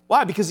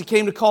 Why? Because He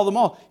came to call them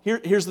all.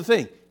 Here's the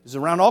thing. He was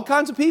around all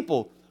kinds of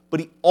people, but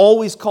He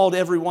always called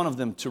every one of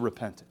them to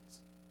repentance.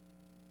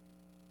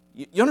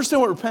 You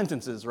understand what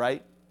repentance is,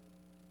 right?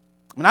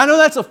 I mean, I know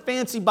that's a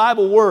fancy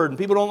Bible word, and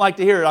people don't like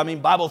to hear it. I mean,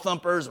 Bible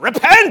thumpers,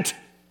 repent!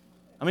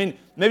 I mean,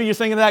 maybe you're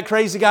thinking of that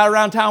crazy guy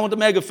around town with the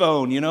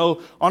megaphone,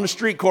 on the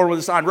street corner with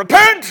a sign,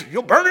 repent!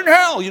 You'll burn in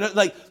hell!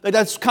 Like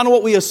that's kind of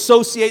what we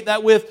associate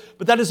that with,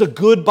 but that is a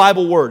good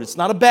Bible word. It's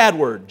not a bad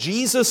word.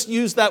 Jesus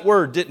used that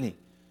word, didn't He?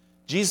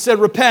 Jesus said,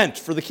 repent,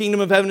 for the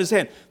kingdom of heaven is at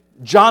hand.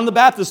 John the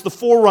Baptist, the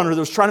forerunner that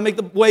was trying to make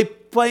the way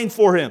plain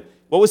for Him,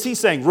 what was he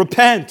saying?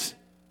 Repent.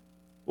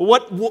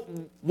 Well,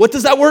 what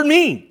does that word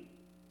mean?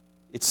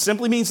 It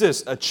simply means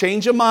this, a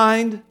change of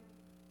mind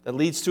that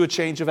leads to a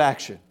change of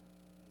action.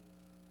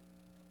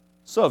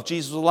 So if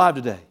Jesus was alive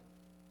today,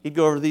 He'd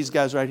go over to these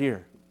guys right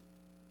here.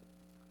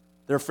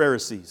 They're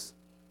Pharisees,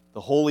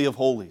 the holy of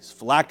holies,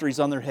 phylacteries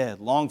on their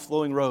head, long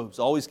flowing robes,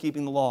 always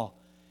keeping the law.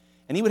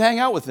 And He would hang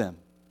out with them.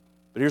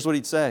 But here's what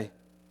He'd say,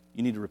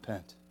 you need to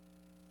repent.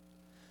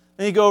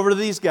 Then He'd go over to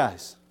these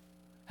guys,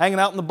 hanging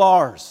out in the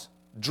bars,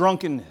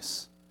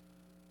 drunkenness.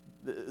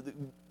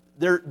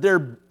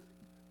 Their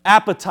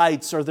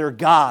appetites are their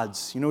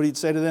gods. You know what He'd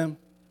say to them?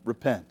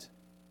 Repent.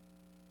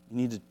 You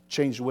need to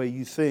change the way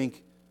you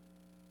think,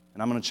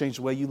 and I'm going to change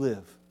the way you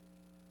live.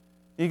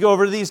 You go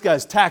over to these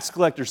guys, tax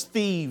collectors,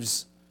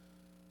 thieves.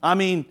 I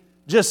mean,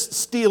 just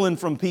stealing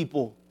from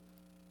people,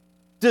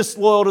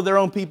 disloyal to their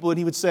own people, and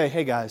He would say,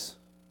 hey guys,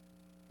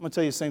 I'm going to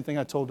tell you the same thing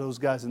I told those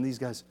guys and these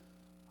guys.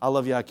 I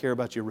love you, I care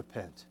about you,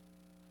 repent.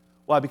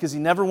 Why? Because He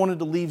never wanted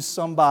to leave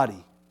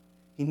somebody.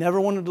 He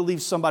never wanted to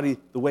leave somebody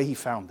the way He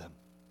found them.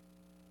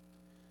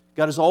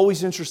 God is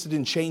always interested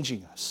in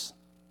changing us.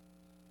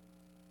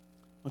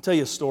 I'll tell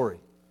you a story.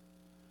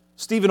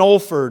 Stephen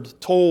Olford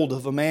told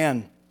of a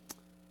man,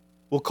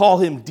 we'll call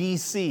him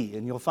D.C.,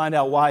 and you'll find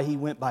out why he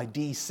went by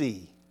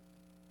D.C.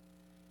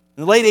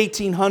 In the late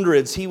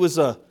 1800s, he was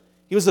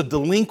a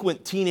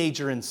delinquent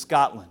teenager in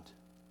Scotland.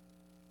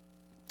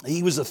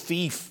 He was a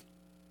thief.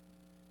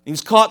 He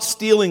was caught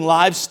stealing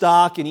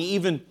livestock, and he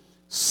even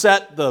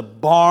set the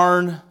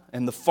barn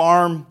and the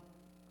farm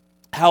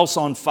house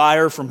on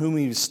fire from whom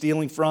he was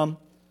stealing from.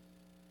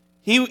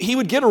 He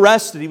would get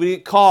arrested, he would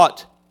get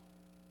caught,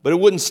 but it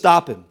wouldn't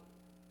stop him.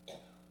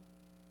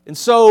 And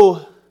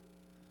so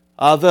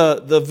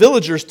the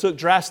villagers took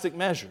drastic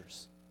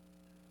measures.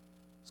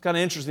 It's kind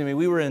of interesting. I mean,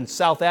 we were in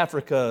South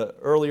Africa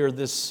earlier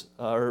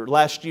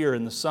last year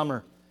in the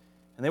summer,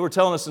 and they were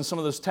telling us in some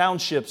of those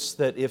townships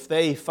that if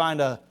they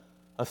find a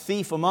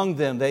thief among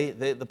them,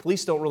 the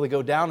police don't really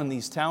go down in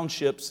these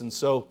townships, and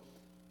so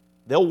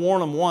they'll warn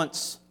them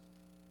once.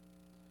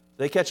 If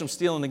they catch them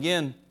stealing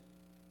again,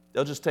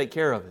 They'll just take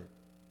care of it.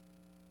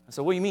 I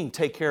said, what do you mean,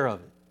 take care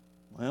of it?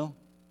 Well,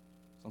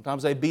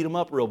 sometimes they beat them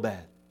up real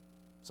bad.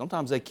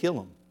 Sometimes they kill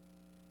them.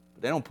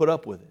 But they don't put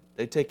up with it.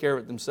 They take care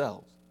of it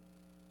themselves.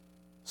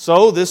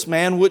 So this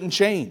man wouldn't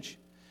change.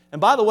 And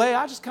by the way,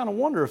 I just kind of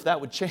wonder if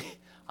that would change.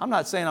 I'm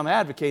not saying I'm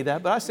advocating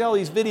that, but I see all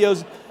these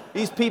videos,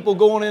 these people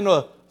going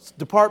into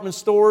department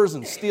stores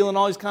and stealing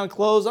all these kind of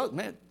clothes. Oh,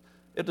 man,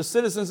 if the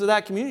citizens of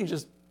that community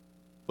just,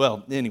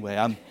 well,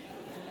 anyway,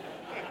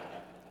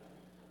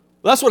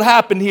 that's what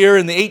happened here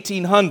in the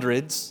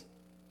 1800s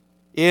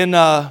in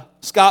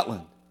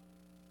Scotland.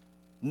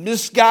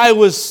 This guy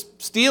was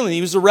stealing.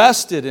 He was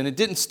arrested, and it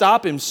didn't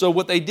stop him. So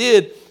what they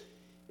did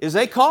is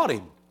they caught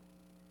him.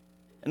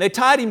 And they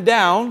tied him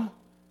down,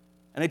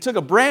 and they took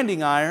a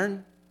branding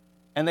iron,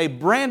 and they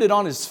branded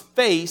on his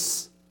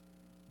face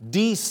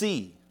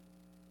DC.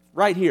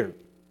 Right here.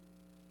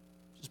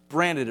 Just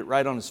branded it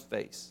right on his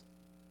face.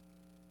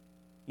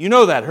 You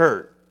know that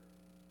hurt.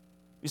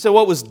 You say,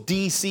 what was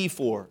DC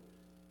for?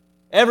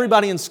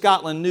 Everybody in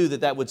Scotland knew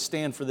that would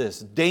stand for this: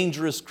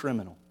 dangerous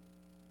criminal.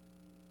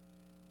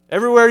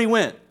 Everywhere he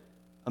went,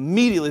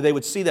 immediately they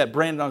would see that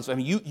branded on his face. I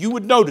mean, you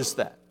would notice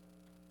that.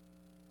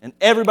 And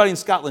everybody in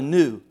Scotland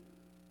knew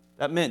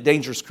that meant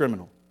dangerous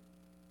criminal.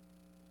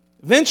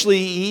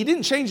 Eventually, he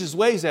didn't change his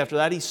ways after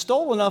that. He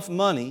stole enough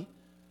money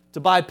to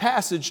buy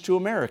passage to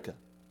America.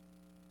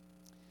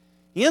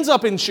 He ends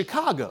up in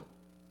Chicago.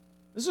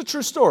 This is a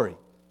true story.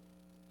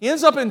 He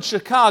ends up in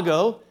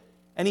Chicago,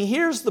 and he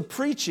hears the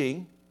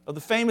preaching of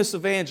the famous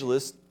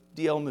evangelist,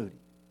 D.L. Moody.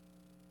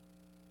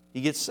 He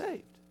gets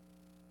saved.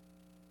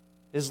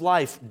 His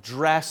life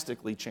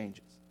drastically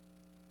changes.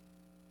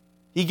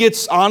 He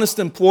gets honest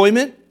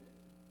employment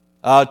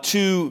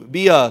to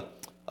be a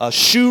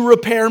shoe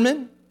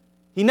repairman.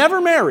 He never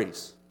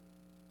marries.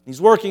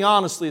 He's working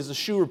honestly as a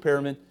shoe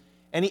repairman.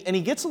 And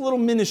he gets a little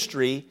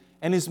ministry,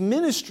 and his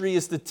ministry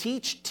is to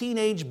teach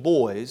teenage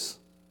boys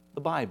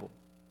the Bible.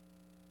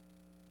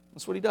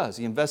 That's what he does.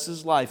 He invests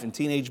his life in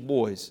teenage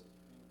boys,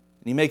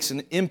 and he makes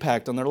an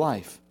impact on their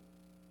life.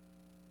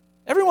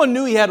 Everyone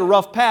knew he had a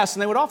rough past,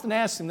 and they would often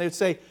ask him, they would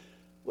say,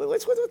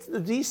 what's the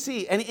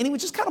DC? And he would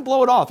just kind of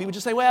blow it off. He would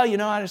just say, well,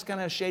 I just kind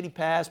of had a shady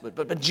past,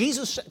 but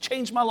Jesus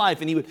changed my life.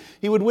 And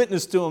he would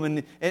witness to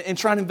them and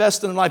try and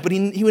invest in their life, but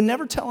he would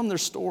never tell them their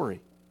story.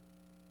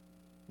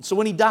 And so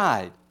when he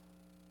died,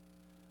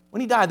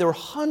 there were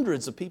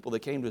hundreds of people that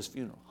came to his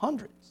funeral.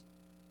 Hundreds.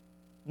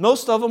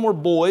 Most of them were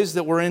boys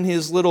that were in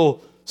his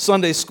little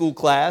Sunday school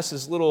class,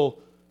 his little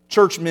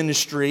church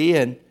ministry,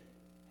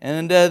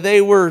 and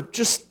they were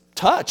just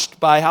touched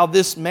by how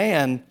this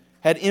man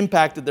had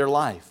impacted their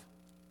life.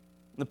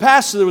 The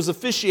pastor that was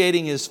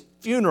officiating his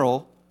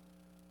funeral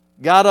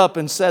got up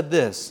and said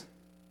this.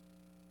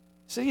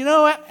 He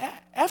said,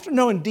 after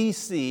knowing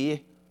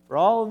DC for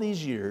all of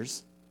these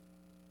years,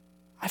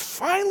 I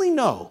finally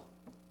know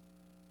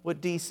what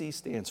DC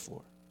stands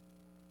for.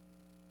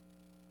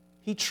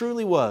 He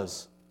truly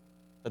was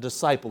a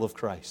disciple of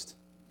Christ.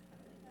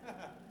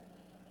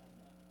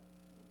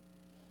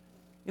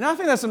 I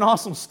think that's an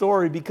awesome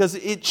story because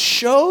it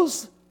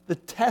shows the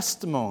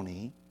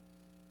testimony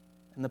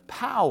and the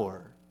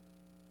power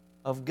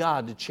of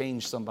God to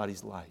change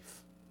somebody's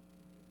life.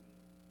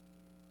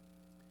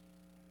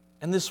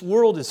 And this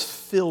world is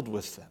filled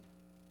with them.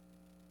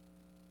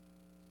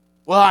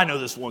 Well, I know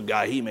this one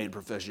guy, he made a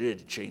profession, it had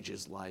to change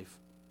his life.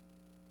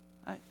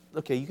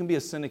 Okay, you can be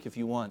a cynic if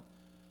you want,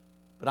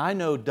 but I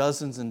know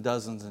dozens and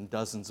dozens and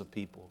dozens of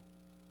people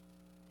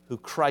who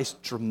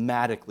Christ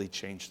dramatically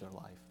changed their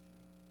life.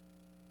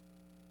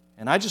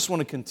 And I just want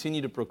to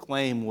continue to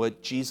proclaim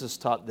what Jesus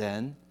taught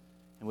then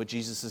and what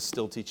Jesus is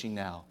still teaching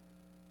now.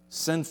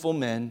 Sinful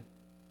men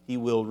He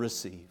will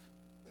receive,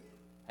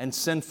 and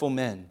sinful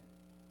men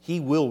He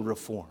will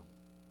reform.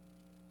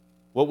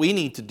 What we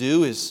need to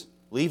do is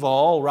leave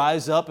all,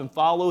 rise up and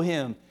follow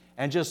Him,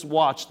 and just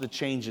watch the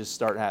changes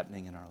start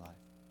happening in our life.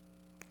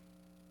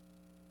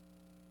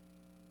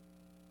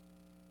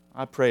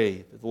 I pray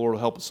that the Lord will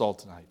help us all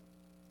tonight.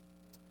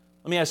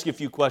 Let me ask you a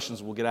few questions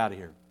and we'll get out of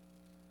here.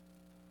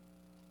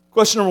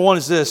 Question number one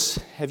is this: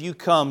 have you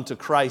come to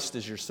Christ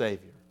as your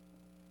Savior?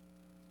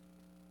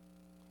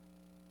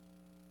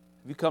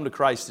 Have you come to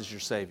Christ as your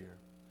Savior?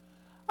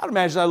 I'd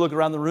imagine I look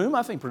around the room,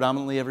 I think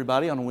predominantly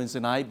everybody on a Wednesday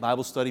night,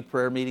 Bible study,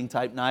 prayer meeting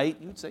type night,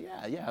 you would say,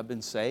 yeah, I've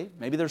been saved.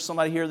 Maybe there's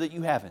somebody here that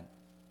you haven't.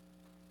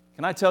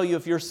 Can I tell you,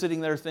 if you're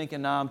sitting there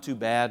thinking, I'm too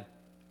bad,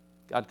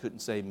 God couldn't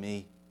save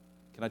me,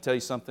 can I tell you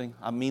something?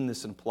 I mean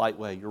this in a polite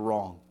way. You're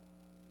wrong.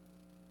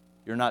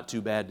 You're not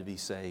too bad to be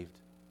saved.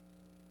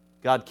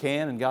 God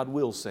can and God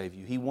will save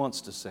you. He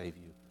wants to save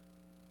you.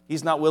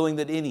 He's not willing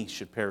that any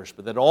should perish,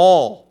 but that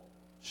all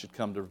should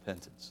come to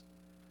repentance.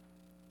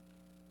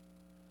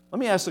 Let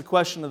me ask a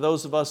question to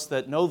those of us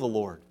that know the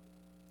Lord.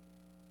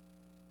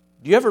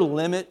 Do you ever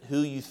limit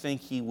who you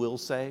think He will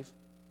save?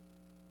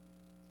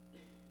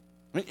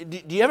 I mean,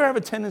 do you ever have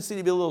a tendency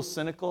to be a little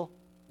cynical?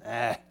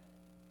 I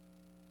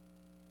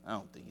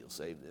don't think He'll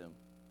save them.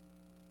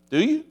 Do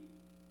you?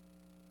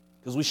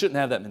 Because we shouldn't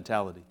have that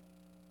mentality.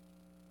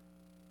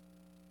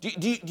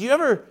 Do you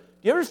ever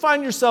you ever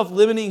find yourself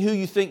limiting who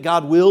you think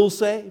God will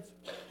save?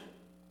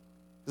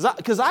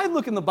 Because I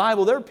look in the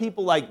Bible, there are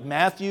people like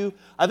Matthew,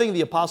 I think of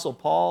the Apostle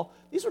Paul.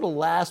 These are the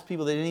last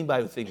people that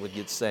anybody would think would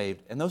get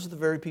saved. And those are the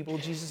very people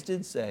Jesus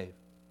did save.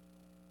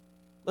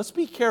 Let's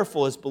be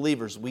careful as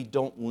believers we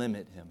don't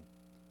limit him.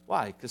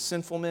 Why? Because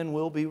sinful men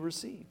will be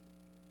received.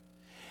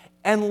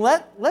 And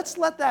let's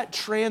let that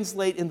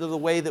translate into the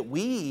way that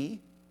we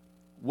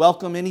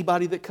welcome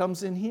anybody that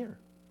comes in here.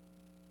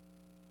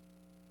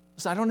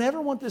 So I don't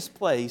ever want this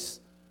place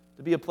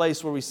to be a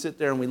place where we sit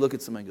there and we look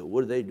at somebody and go,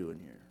 what are they doing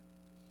here?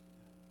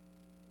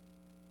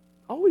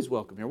 Always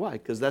welcome here. Why?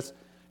 Because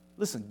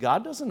listen,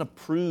 God doesn't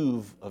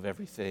approve of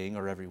everything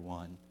or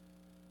everyone,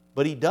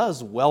 but he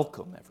does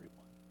welcome everyone.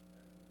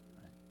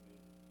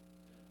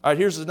 All right,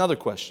 here's another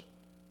question.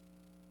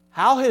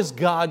 How has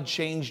God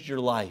changed your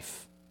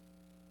life?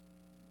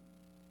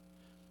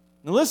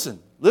 Now listen,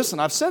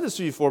 I've said this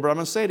to you before, but I'm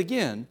going to say it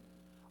again.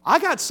 I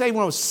got saved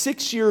when I was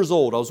 6 years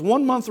old. I was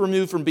 1 month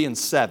removed from being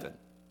 7.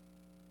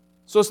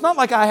 So it's not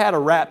like I had a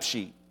rap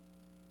sheet.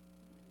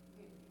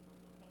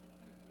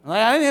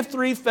 I didn't have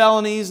 3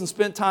 felonies and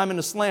spent time in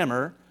a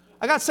slammer.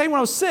 I got saved when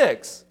I was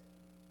 6.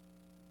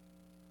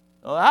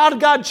 How did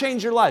God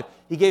change your life?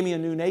 He gave me a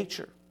new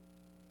nature.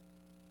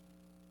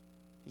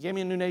 He gave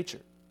me a new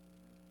nature.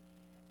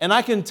 And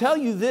I can tell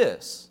you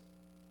this,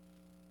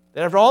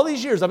 that after all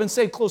these years, I've been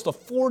saved close to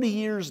 40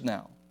 years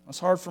now. That's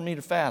hard for me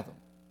to fathom.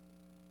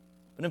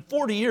 But in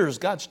 40 years,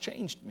 God's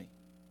changed me.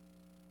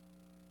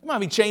 There might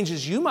be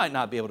changes you might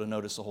not be able to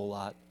notice a whole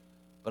lot,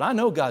 but I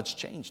know God's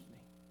changed me.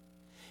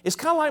 It's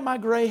kind of like my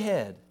gray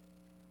head.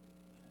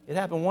 It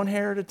happened one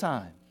hair at a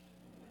time.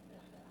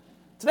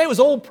 Today was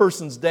old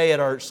person's day at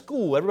our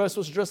school. Everybody's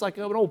supposed to dress like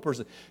an old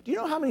person. Do you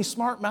know how many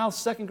smart-mouthed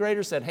second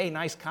graders said, hey,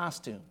 nice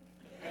costume?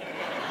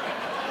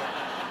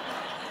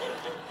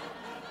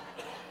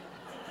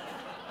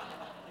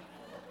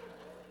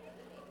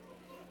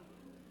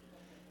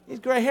 These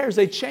gray hairs,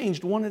 they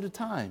changed one at a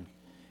time.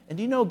 And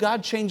do you know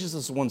God changes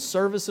us one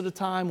service at a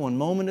time, one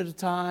moment at a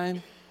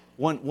time,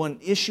 one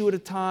issue at a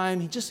time.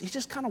 He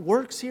just kind of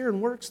works here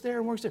and works there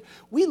and works there.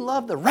 We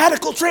love the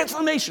radical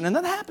transformation, and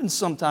that happens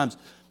sometimes.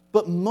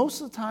 But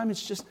most of the time,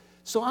 it's just...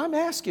 So I'm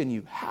asking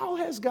you, how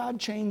has God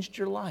changed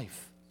your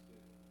life?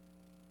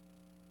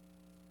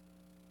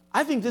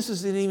 I think this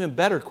is an even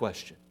better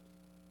question.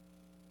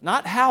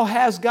 Not how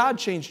has God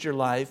changed your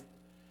life,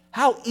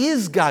 how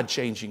is God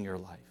changing your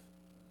life?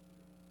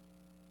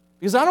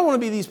 Because I don't want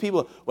to be these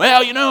people,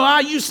 well, you know, I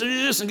used to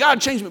do this and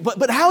God changed me.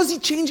 But how is he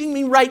changing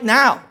me right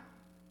now?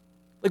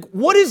 Like,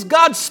 what is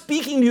God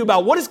speaking to you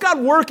about? What is God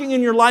working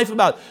in your life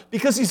about?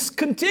 Because he's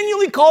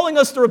continually calling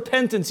us to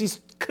repentance. He's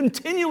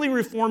continually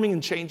reforming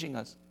and changing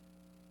us.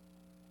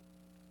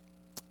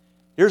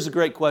 Here's a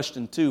great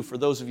question, too, for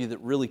those of you that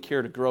really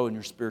care to grow in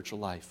your spiritual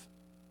life.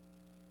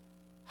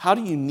 How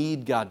do you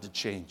need God to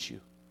change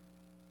you?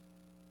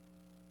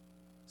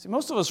 See,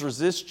 most of us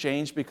resist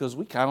change because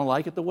we kind of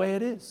like it the way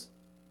it is.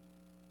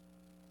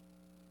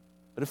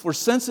 But if we're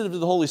sensitive to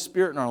the Holy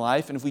Spirit in our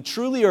life, and if we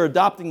truly are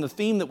adopting the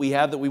theme that we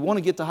have, that we want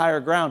to get to higher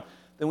ground,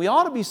 then we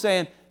ought to be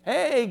saying,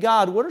 hey,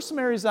 God, what are some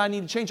areas I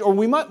need to change? Or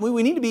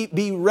we need to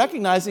be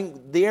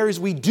recognizing the areas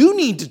we do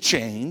need to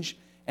change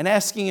and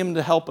asking him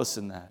to help us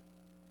in that.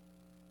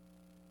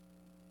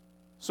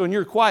 So in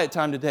your quiet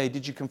time today,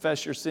 did you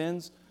confess your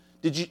sins?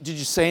 Did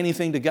you say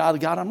anything to God?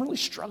 God, I'm really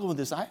struggling with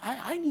this.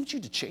 I need you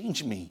to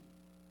change me.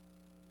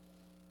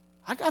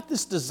 I got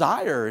this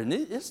desire, and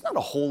it's not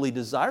a holy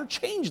desire.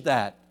 Change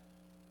that.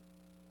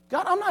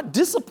 God, I'm not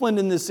disciplined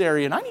in this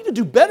area, and I need to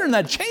do better in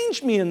that.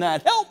 Change me in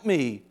that. Help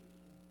me.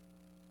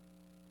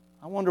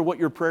 I wonder what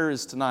your prayer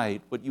is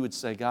tonight, what you would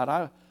say, God,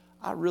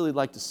 I really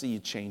like to see you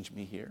change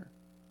me here.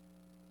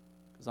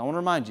 Because I want to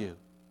remind you,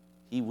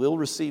 he will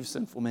receive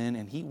sinful men,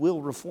 and he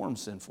will reform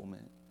sinful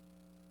men.